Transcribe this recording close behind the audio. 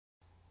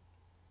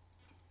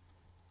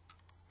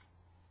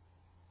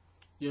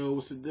Yo,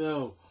 what's the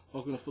deal?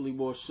 Welcome to Philly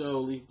Boy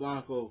Show. Leaf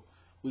Blanco.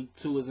 Week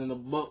 2 is in the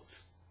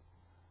books.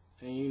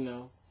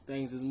 And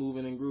things is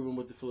moving and grooving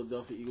with the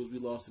Philadelphia Eagles. We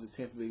lost to the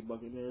Tampa Bay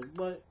Buccaneers.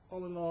 But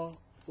all in all,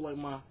 I feel like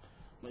my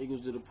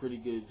Eagles did a pretty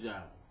good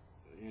job.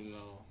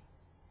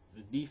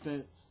 The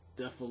defense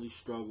definitely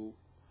struggled.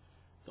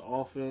 The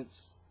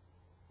offense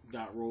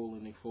got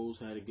rolling. Nick Foles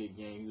had a good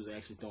game. He was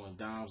actually throwing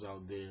dimes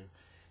out there,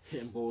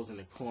 hitting balls in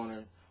the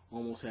corner.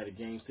 Almost had a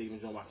game-saving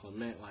draw by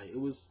Clement.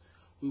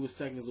 We were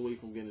seconds away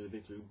from getting the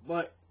victory.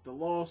 But the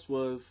loss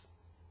wasn't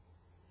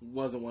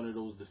one of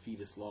those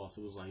defeatist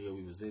losses. It was like,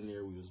 we was in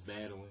there, we was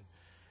battling.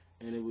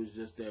 And it was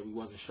just that we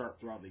wasn't sharp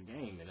throughout the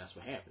game, and that's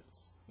what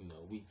happens.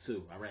 Week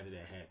 2, I'd rather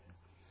that happen.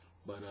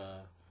 But,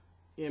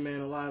 man,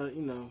 a lot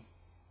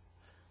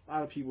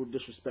of people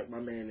disrespect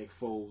my man Nick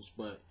Foles,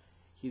 but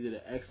he did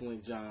an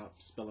excellent job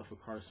spelling for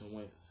Carson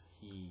Wentz.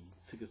 He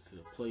took us to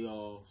the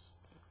playoffs,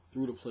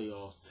 through the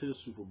playoffs, to the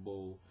Super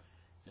Bowl,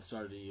 and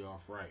started the year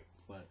off right.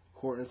 But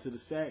according to the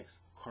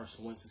facts,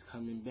 Carson Wentz is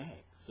coming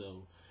back.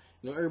 So,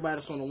 everybody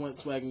that's on the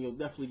Wentz wagon, you'll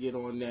definitely get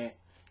on that.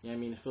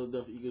 The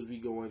Philadelphia Eagles, we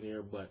go in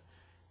there. But,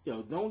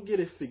 don't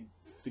get it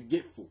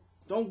forgetful.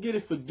 Don't get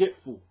it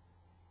forgetful.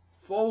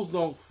 Foles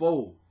don't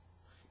fold.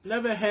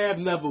 Never have,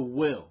 never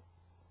will.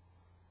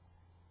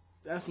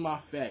 That's my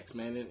facts,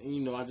 man.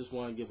 And I just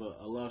want to give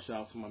a love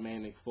shout out to my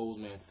man Nick Foles,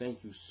 man.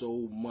 Thank you so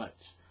much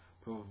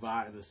for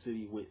providing the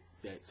city with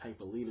that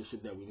type of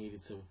leadership that we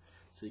needed to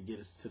get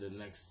us to the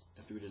next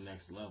and through the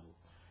next level.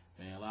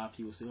 Man, a lot of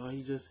people say,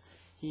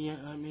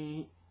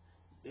 they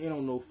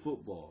don't know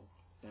football.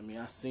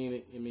 I seen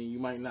it. You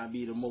might not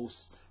be the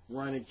most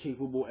running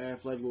capable,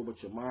 athletic,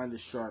 but your mind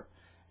is sharp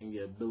and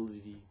your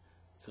ability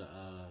to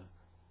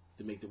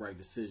make the right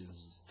decisions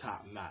is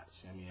top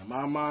notch. In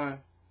my mind,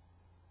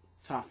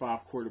 top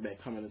 5 quarterback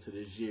coming into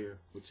this year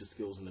with your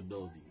skills and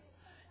abilities.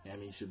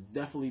 You should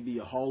definitely be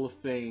a Hall of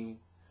Fame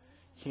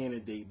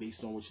candidate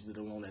based on what you did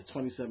on that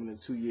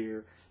 27-2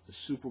 year, the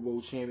Super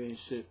Bowl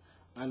championship,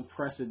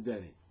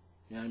 unprecedented.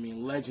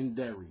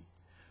 Legendary.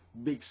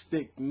 Big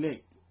Stick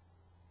Nick.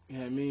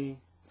 And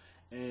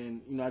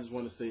I just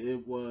want to say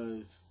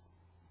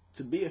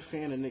to be a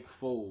fan of Nick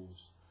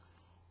Foles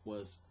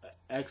was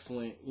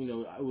excellent.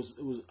 I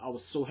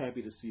was so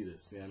happy to see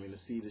this. To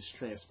see this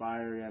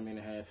transpire.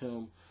 To have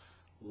him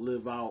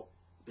live out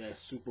that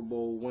Super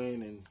Bowl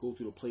win and go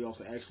through the playoffs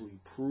and actually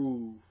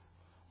prove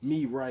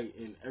me right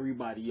and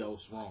everybody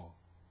else wrong.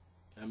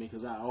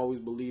 Because I always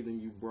believed in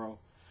you, bro.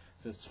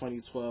 Since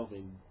 2012,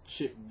 and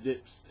Chip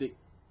Dipstick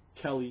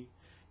Kelly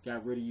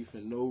got rid of you for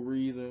no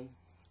reason,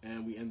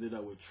 and we ended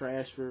up with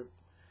Trashford,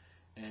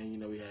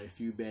 and we had a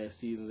few bad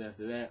seasons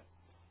after that,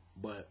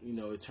 but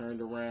it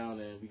turned around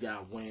and we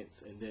got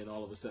Wentz, and then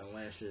all of a sudden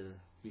last year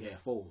we had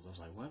Foles. I was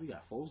like, what? We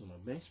got Foles on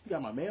the bench? We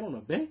got my man on the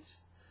bench?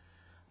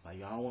 I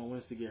don't want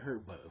Wentz to get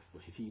hurt, but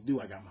if he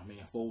do, I got my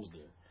man Foles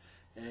there.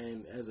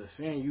 And as a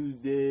fan, you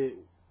did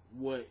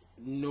what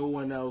no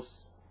one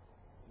else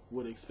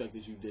would have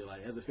expected you did.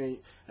 As a fan,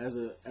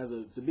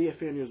 to be a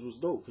fan of yours was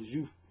dope because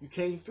you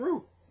came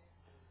through.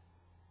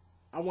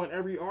 I won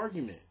every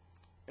argument.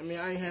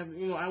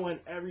 I won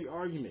every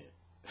argument.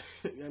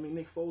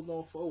 Nick Foles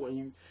don't fold,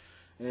 and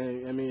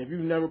if you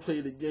never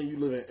played the game, you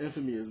live in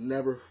infamy as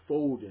never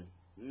folding,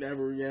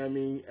 never,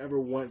 ever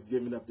once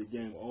giving up the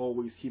game,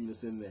 always keeping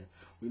us in there.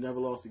 We never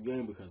lost the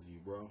game because of you,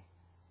 bro.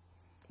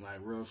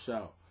 Real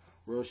shout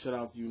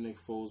out to you, Nick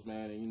Foles,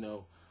 man. And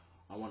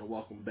I want to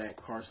welcome back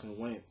Carson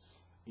Wentz.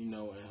 And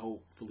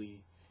hopefully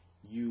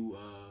you're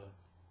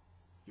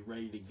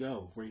ready to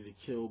go, ready to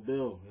kill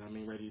Bill.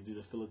 Ready to do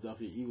the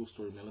Philadelphia Eagles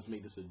story, man. Let's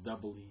make this a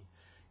doubly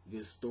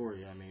good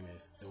story.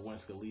 If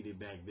Wentz could lead it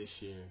back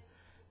this year,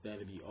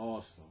 that'd be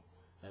awesome.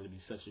 That'd be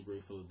such a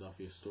great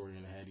Philadelphia story,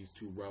 and to have these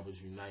two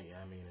brothers unite,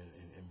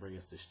 and bring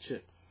us this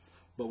chip.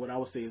 But what I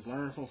would say is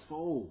learn from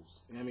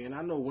Foles. And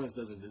I know Wentz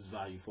doesn't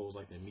disvalue Foles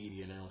like the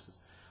media and everyone says.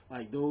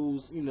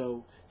 Those,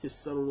 his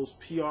subtle,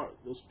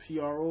 those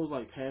PROs,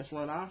 like pass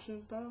run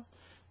option stuff.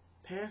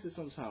 Pass it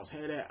sometimes.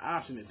 Had that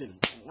option and then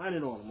run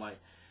it on him.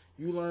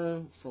 You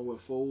learn from what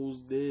Foles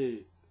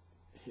did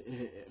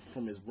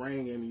from his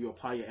brain. You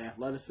apply your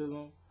athleticism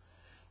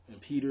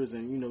and Peters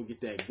and,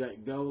 get that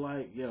gut go.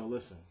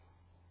 Listen,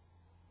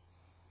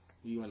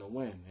 you're going to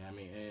win.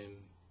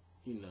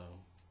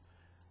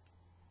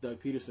 Doug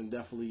Peterson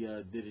definitely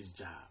did his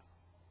job.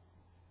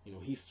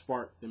 He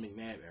sparked the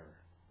McNabb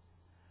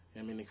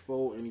era. Nick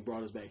Foles, and he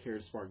brought us back here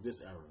to spark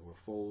this era with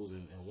Foles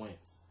and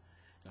Wentz.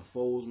 And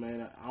Foles,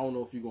 man, I don't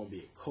know if you're going to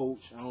be a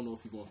coach. I don't know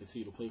if you're going to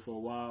continue to play for a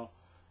while.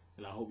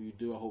 And I hope you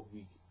do. I hope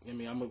I'm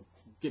going to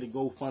get a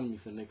GoFundMe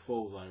for Nick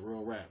Foles,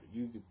 real rap.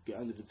 You could get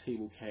under the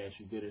table cash.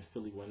 You get in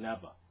Philly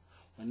whenever.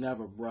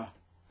 Whenever, bruh.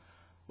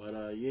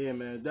 But, yeah,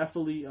 man,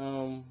 definitely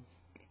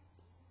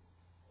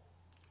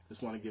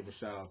just want to give a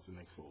shout out to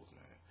Nick Foles,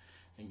 man.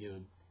 And give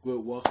a good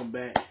welcome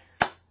back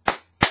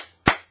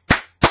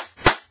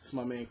to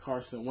my man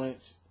Carson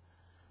Wentz.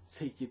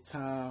 Take your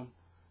time.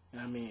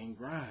 And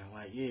grind.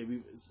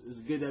 It's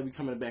good that we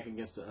coming back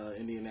against the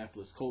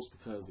Indianapolis Colts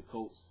because the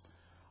Colts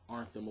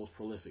aren't the most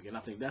prolific. And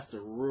I think that's the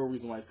real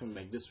reason why he's coming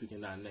back this week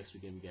and not next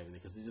week and week after that.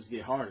 Because it just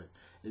get harder.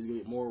 It's going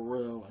to get more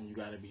real, and you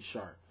got to be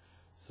sharp.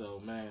 So,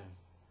 man,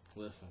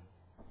 listen.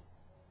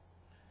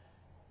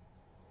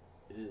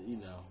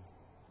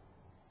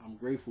 I'm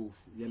grateful.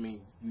 You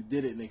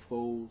did it, Nick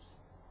Foles.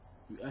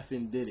 You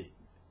effing did it.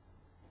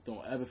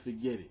 Don't ever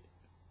forget it.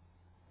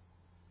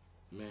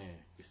 Man,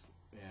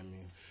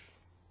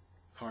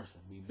 Carson,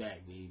 we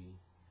back, baby.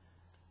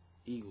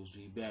 Eagles,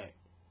 we back.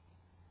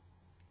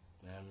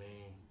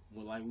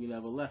 We're like we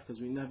never left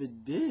because we never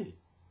did.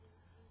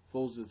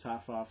 Foles is a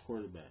top 5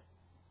 quarterback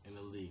in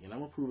the league, and I'm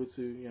gonna prove it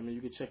too.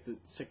 You can check the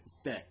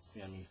stats.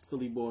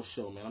 Philly Ball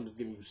Show, man. I'm just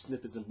giving you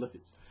snippets and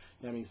blippets.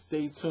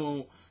 Stay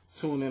tuned,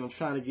 tune in. I'm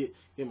trying to get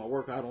my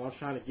workout on. I'm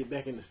trying to get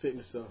back into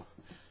fitness, so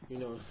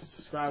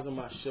subscribe to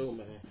my show,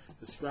 man.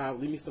 Subscribe,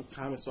 leave me some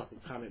comments so I can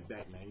comment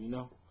back,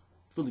 man.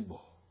 Philly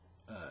Ball.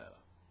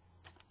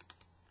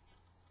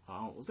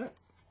 Was that?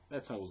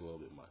 That time was a little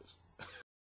bit much.